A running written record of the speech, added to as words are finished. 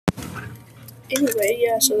Anyway,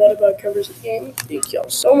 yeah, so that about covers the game. Thank y'all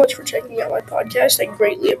so much for checking out my podcast. I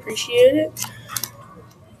greatly appreciate it.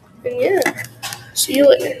 And yeah, see you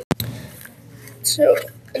later. So,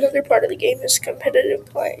 another part of the game is competitive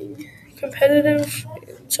playing.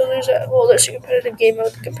 There's a competitive game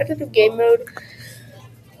mode. Competitive game mode,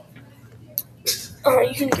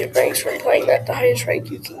 you can get ranks from playing that. The highest rank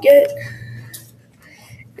you can get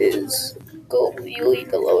is gold elite.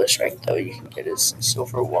 The lowest rank, though, you can get is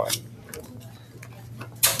silver 1.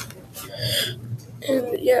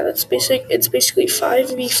 And yeah, it's basically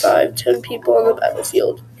 5v5, 10 people on the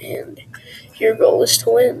battlefield, and your goal is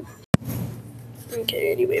to win.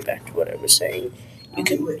 Okay, anyway, back to what I was saying. You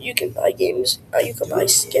can buy games. You can buy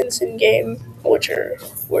skins in game, which are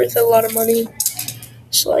worth a lot of money.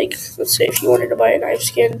 So, like, let's say if you wanted to buy a knife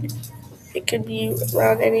skin, it could be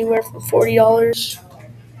around anywhere from $40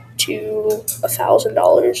 to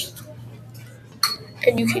 $1,000,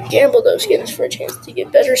 and you can gamble those skins for a chance to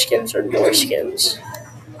get better skins or more skins.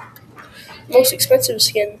 The most expensive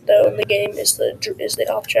skin, though, in the game is the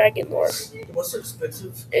Elf Dragon Lore. What's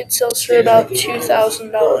expensive? It sells for about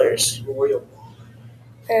 $2,000,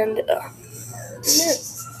 and yeah.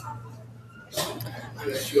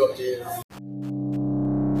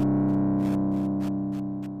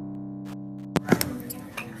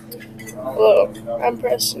 Hello, I'm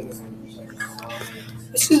Preston.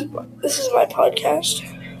 This is my podcast.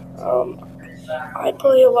 I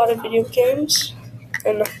play a lot of video games,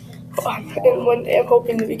 and one day I'm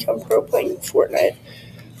hoping to become pro playing Fortnite.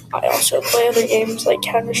 I also play other games like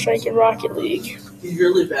Counter-Strike and Rocket League. He's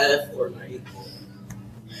really bad at Fortnite.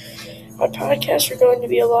 My podcasts are going to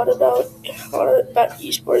be a lot about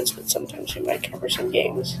esports, but sometimes we might cover some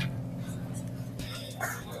games.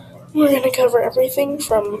 We're going to cover everything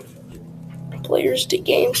from players to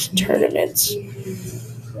games to tournaments.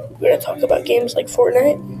 We're going to talk about games like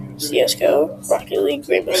Fortnite, CSGO, Rocket League,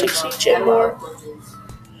 Rainbow Six Siege, and more.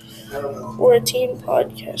 We're a teen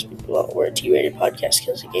podcast. We're a T-rated podcast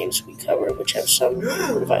because the games we cover, which have some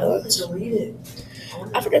violence.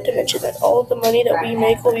 I forgot to mention that all of the money that we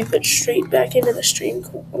make will be put straight back into the stream.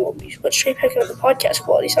 Will be put straight back into the podcast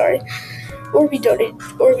quality. Or be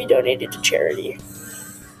donated to charity.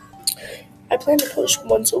 I plan to post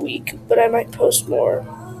once a week, but I might post more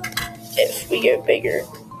if we get bigger.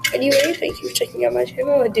 Anyway, thank you for checking out my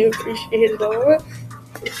channel. I do appreciate it a lot.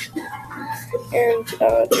 And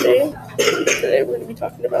today we're going to be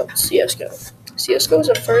talking about CSGO. CSGO is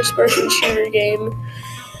a first-person shooter game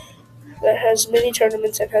that has many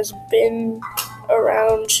tournaments and has been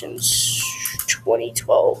around since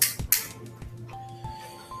 2012.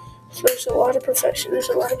 So there's a lot of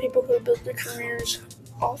people who build their careers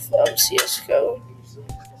off of CSGO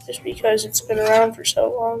just because it's been around for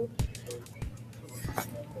so long.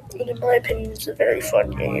 And in my opinion, it's a very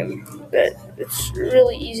fun game that it's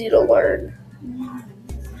really easy to learn.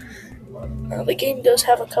 The game does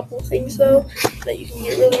have a couple of things though that you can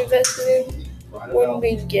get really invested in. One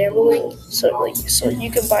being gambling, so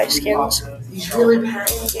you can buy skins in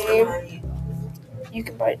game. You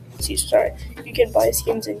can buy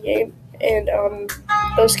skins in game, and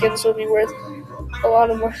those skins will be worth a lot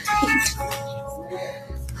of money.